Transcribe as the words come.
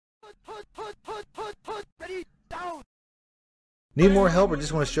Need more help or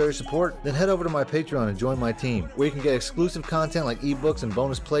just want to show your support? Then head over to my Patreon and join my team, where you can get exclusive content like ebooks and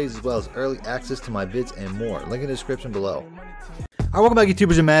bonus plays, as well as early access to my vids and more. Link in the description below. Alright, welcome back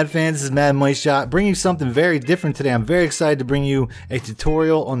YouTubers and Mad fans. This is Mad Money Shot, bringing you something very different today. I'm very excited to bring you a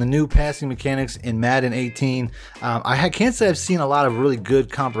tutorial on the new passing mechanics in Madden 18. I can't say I've seen a lot of really good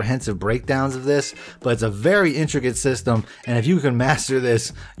comprehensive breakdowns of this, but it's a very intricate system, and if you can master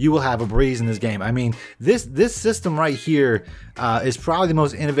this, you will have a breeze in this game. I mean, this system right here is probably the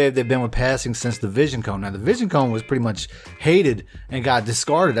most innovative they've been with passing since the Vision Cone. Now, the Vision Cone was pretty much hated and got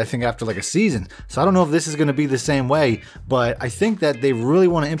discarded, I think, after like a season. So I don't know if this is going to be the same way, but I think that they really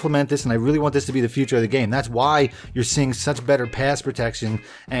want to implement this, and I really want this to be the future of the game. That's why you're seeing such better pass protection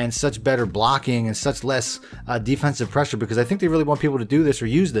and such better blocking and such less defensive pressure, because I think they really want people to do this or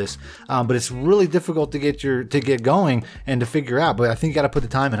use this. But it's really difficult to get going and to figure out. But I think you got to put the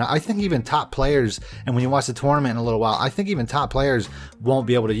time in. I think even top players, and when you watch the tournament in a little while, I think even top players won't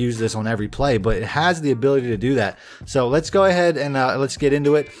be able to use this on every play, but it has the ability to do that. So let's go ahead and let's get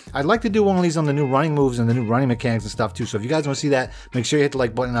into it. I'd like to do one of these on the new running moves and the new running mechanics and stuff too. So if you guys want to see that, make sure you hit the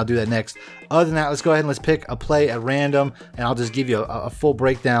like button, and I'll do that next. Other than that, let's go ahead and let's pick a play at random, and I'll just give you a full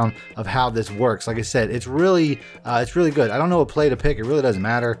breakdown of how this works. Like I said, it's really good. I don't know what play to pick. It really doesn't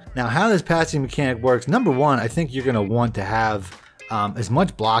matter. Now, how this passing mechanic works, number one, I think you're going to want to have as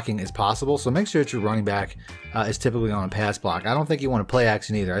much blocking as possible. So make sure that your running back is typically on a pass block. I don't think you want to play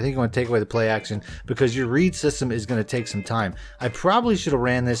action either. I think you want to take away the play action because your read system is going to take some time. I probably should have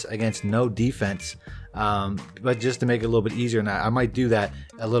ran this against no defense, but just to make it a little bit easier, and I might do that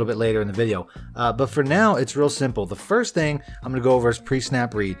a little bit later in the video. But for now, it's real simple. The first thing I'm going to go over is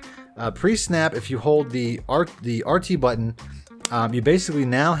pre-snap read. Pre-snap, if you hold the RT button, you basically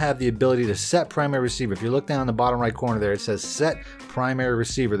now have the ability to set primary receiver. If you look down in the bottom right corner there, it says set primary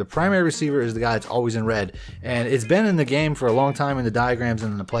receiver. The primary receiver is the guy that's always in red, and it's been in the game for a long time in the diagrams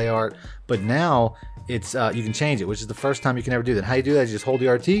and in the play art, but now it's you can change it, which is the first time you can ever do that. How you do that is you just hold the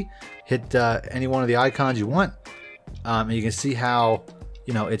RT, hit any one of the icons you want, and you can see how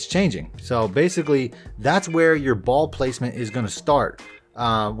it's changing. So basically, that's where your ball placement is going to start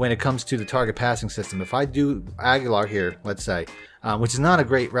when it comes to the target passing system. If I do Aguilar here, let's say, which is not a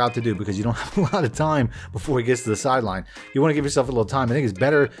great route to do because you don't have a lot of time before he gets to the sideline. You want to give yourself a little time. I think it's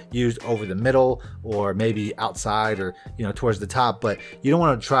better used over the middle or maybe outside or towards the top, but you don't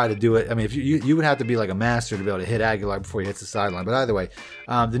want to try to do it. I mean, if you would have to be like a master to be able to hit Aguilar before he hits the sideline. But either way,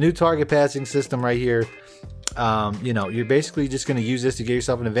 the new target passing system right here, you're basically just going to use this to get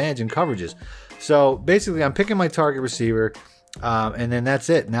yourself an advantage in coverages. So basically, I'm picking my target receiver. And then that's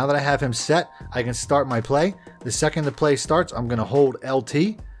it. Now that I have him set, I can start my play. The second the play starts, I'm going to hold LT,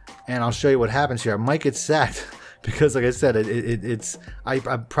 and I'll show you what happens here. I might get sacked because, like I said,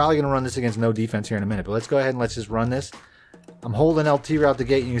 I'm probably going to run this against no defense here in a minute. But let's go ahead and let's just run this. I'm holding LT right out the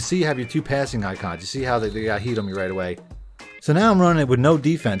gate, and you see you have your two passing icons. You see how they got heat on me right away. So now I'm running it with no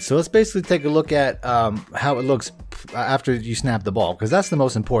defense. So let's basically take a look at how it looks after you snap the ball, because that's the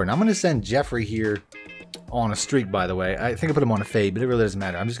most important. I'm going to send Jeffrey here on a streak, by the way. I think I put him on a fade, but it really doesn't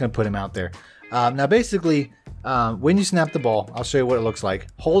matter. I'm just going to put him out there. Now, basically, when you snap the ball, I'll show you what it looks like.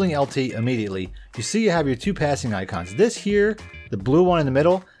 Holding LT immediately, you see you have your two passing icons. This here, the blue one in the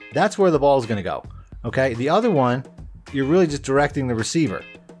middle, that's where the ball is going to go. Okay, the other one, you're really just directing the receiver.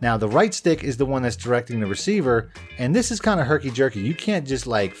 Now, the right stick is the one that's directing the receiver, and this is kind of herky-jerky. You can't just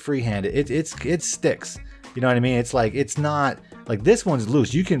like freehand it. It sticks. You know what I mean? It's like, it's not like this one's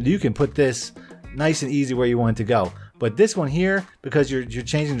loose. You can put this nice and easy where you want it to go. But this one here, because you're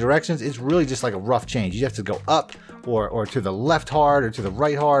changing directions, it's really just like a rough change. You have to go up or to the left hard or to the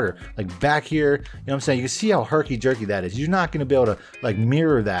right hard or like back here. You know what I'm saying? You can see how herky-jerky that is. You're not going to be able to like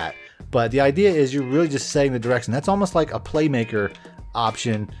mirror that. But the idea is you're really just setting the direction. That's almost like a playmaker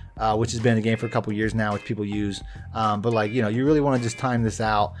option, which has been in the game for a couple years now, which people use. But like, you really want to just time this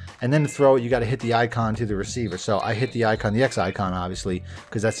out, and then to throw it, you got to hit the icon to the receiver. So I hit the icon, the X icon, obviously,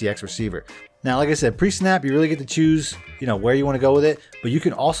 because that's the X receiver. Now, like I said, pre-snap, you really get to choose, where you want to go with it, but you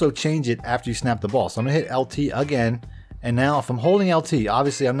can also change it after you snap the ball. So I'm gonna hit LT again, and now if I'm holding LT,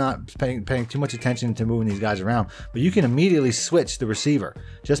 obviously I'm not paying too much attention to moving these guys around, but you can immediately switch the receiver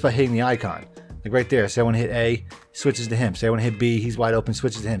just by hitting the icon. Like right there, say I want to hit A, switches to him. Say I want to hit B, he's wide open,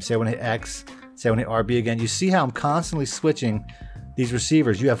 switches to him. Say I want to hit X, say I want to hit RB again. You see how I'm constantly switching these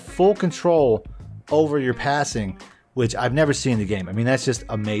receivers. You have full control over your passing, which I've never seen in the game. I mean, that's just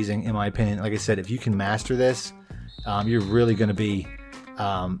amazing in my opinion. Like I said, if you can master this, you're really going to be,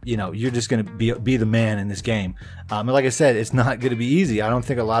 you're just going to be the man in this game. And like I said, it's not going to be easy. I don't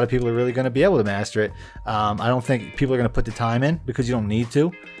think a lot of people are really going to be able to master it. I don't think people are going to put the time in because you don't need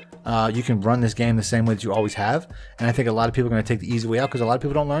to. you can run this game the same way that you always have. And I think a lot of people are going to take the easy way out because a lot of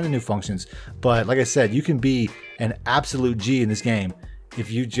people don't learn the new functions. But like I said, you can be an absolute G in this game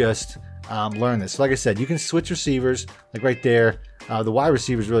if you just learn this. So like I said, you can switch receivers, like right there. The wide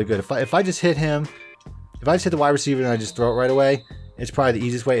receiver is really good. If I just hit him, if I just hit the wide receiver and I just throw it right away, it's probably the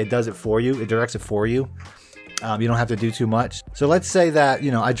easiest way. It does it for you. It directs it for you. You don't have to do too much. So let's say that,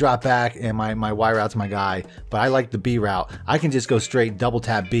 you know, I drop back and my Y route's my guy, but I like the B route. I can just go straight double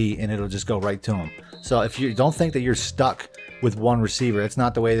tap B and it'll just go right to him. So if you don't think that you're stuck with one receiver, it's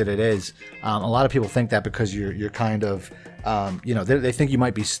not the way that it is. A lot of people think that because you're kind of, you know, they think you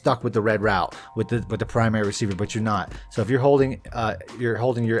might be stuck with the red route with the primary receiver, but you're not. So if you're holding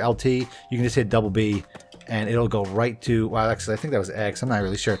your LT, you can just hit double B and it'll go right to, well, actually I think that was X, I'm not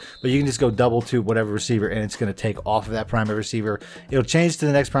really sure, but you can just go double to whatever receiver and it's going to take off of that primary receiver. It'll change to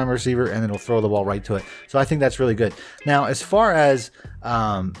the next primary receiver and then it'll throw the ball right to it. So I think that's really good. Now as far as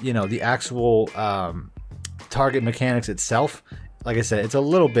you know, the actual target mechanics itself, like I said, it's a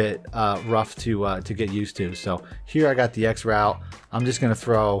little bit rough to get used to. So here I got the X route. I'm just going to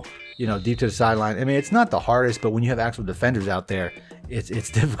throw, you know, deep to the sideline. I mean, it's not the hardest, but when you have actual defenders out there, it's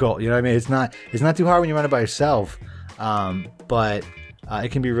difficult. You know what I mean? It's not too hard when you run it by yourself, but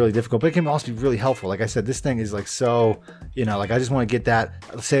it can be really difficult. But it can also be really helpful. Like I said, this thing is like so, you know, like I just want to get that.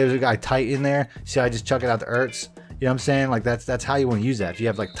 Let's say there's a guy tight in there. See, I just chuck it out to Ertz. You know what I'm saying? Like that's how you want to use that. If you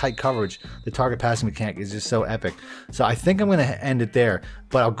have like tight coverage, the target passing mechanic is just so epic. So I think I'm going to end it there,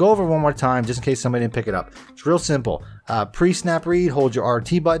 but I'll go over one more time just in case somebody didn't pick it up. It's real simple. Pre-snap read, hold your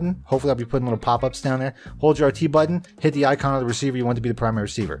RT button. Hopefully I'll be putting little pop-ups down there. Hold your RT button, hit the icon of the receiver you want to be the primary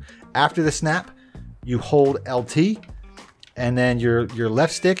receiver. After the snap, you hold LT, and then your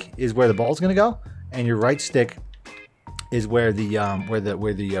left stick is where the ball's going to go, and your right stick is where the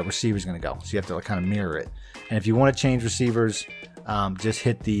receiver is going to go. So you have to like kind of mirror it. And if you want to change receivers, just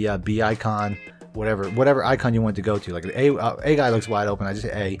hit the B icon, whatever icon you want it to go to. Like A guy looks wide open, I just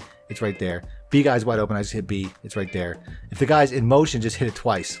hit A, it's right there. B guy's wide open, I just hit B, it's right there. If the guy's in motion, just hit it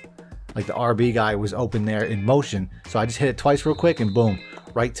twice. Like the RB guy was open there in motion, so I just hit it twice real quick and boom,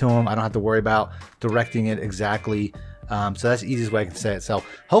 right to him. I don't have to worry about directing it exactly. So that's the easiest way I can say it. So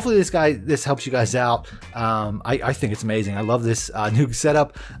hopefully this helps you guys out. I think it's amazing. I love this new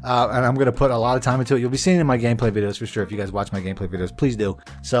setup, and I'm going to put a lot of time into it. You'll be seeing it in my gameplay videos for sure. If you guys watch my gameplay videos, please do.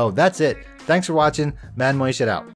 So that's it. Thanks for watching. Madden Money Shit out.